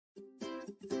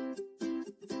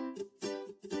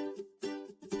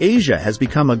Asia has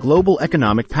become a global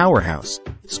economic powerhouse,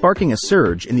 sparking a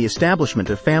surge in the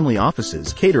establishment of family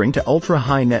offices catering to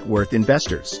ultra-high net worth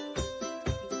investors.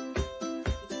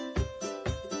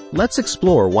 Let's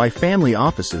explore why family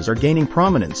offices are gaining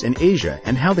prominence in Asia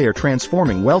and how they are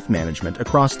transforming wealth management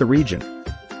across the region.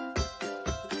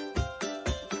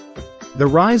 The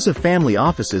rise of family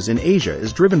offices in Asia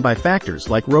is driven by factors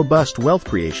like robust wealth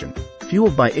creation,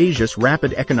 fueled by Asia's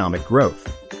rapid economic growth.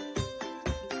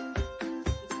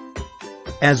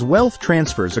 As wealth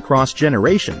transfers across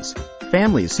generations,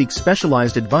 families seek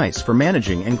specialized advice for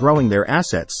managing and growing their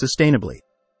assets sustainably.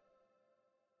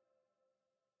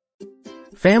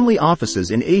 Family offices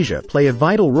in Asia play a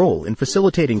vital role in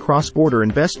facilitating cross-border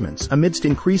investments amidst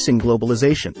increasing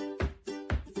globalization.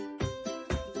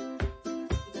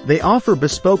 They offer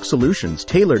bespoke solutions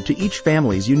tailored to each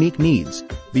family's unique needs,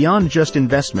 beyond just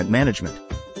investment management.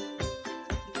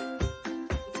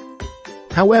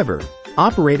 However,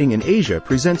 operating in Asia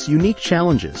presents unique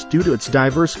challenges due to its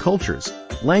diverse cultures,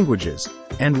 languages,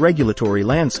 and regulatory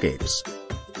landscapes.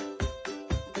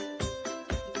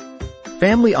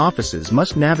 Family offices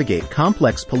must navigate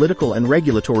complex political and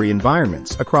regulatory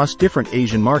environments across different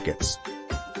Asian markets.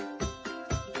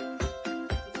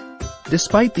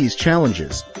 Despite these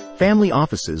challenges, family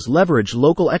offices leverage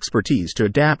local expertise to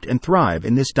adapt and thrive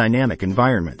in this dynamic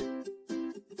environment.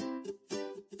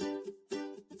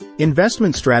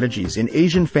 Investment strategies in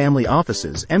Asian family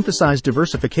offices emphasize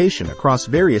diversification across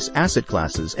various asset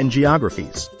classes and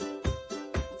geographies.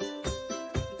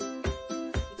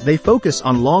 They focus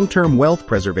on long-term wealth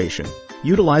preservation,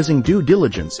 utilizing due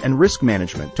diligence and risk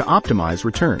management to optimize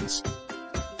returns.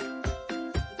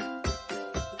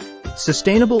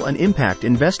 Sustainable and impact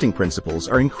investing principles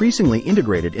are increasingly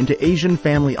integrated into Asian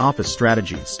family office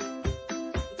strategies.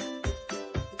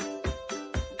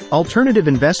 Alternative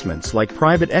investments like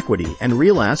private equity and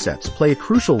real assets play a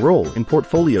crucial role in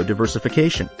portfolio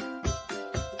diversification.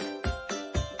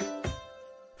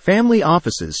 Family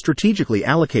offices strategically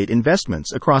allocate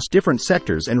investments across different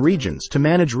sectors and regions to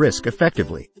manage risk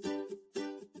effectively.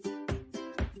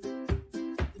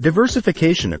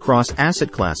 Diversification across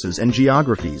asset classes and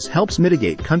geographies helps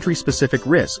mitigate country-specific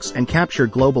risks and capture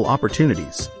global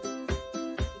opportunities.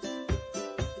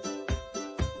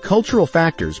 Cultural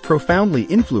factors profoundly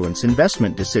influence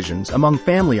investment decisions among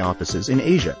family offices in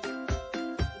Asia.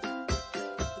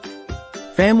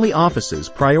 Family offices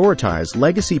prioritize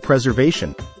legacy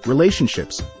preservation,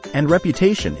 relationships, and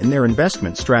reputation in their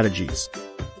investment strategies.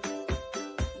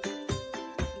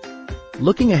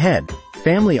 Looking ahead,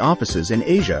 family offices in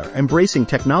Asia are embracing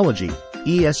technology,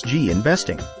 ESG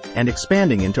investing, and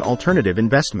expanding into alternative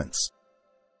investments.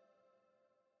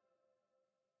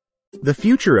 The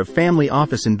future of family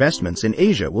office investments in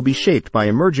Asia will be shaped by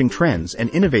emerging trends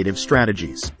and innovative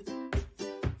strategies.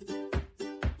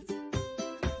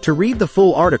 To read the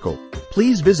full article,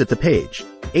 please visit the page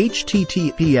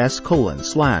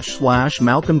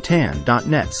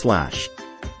https://malcolmtan.net/.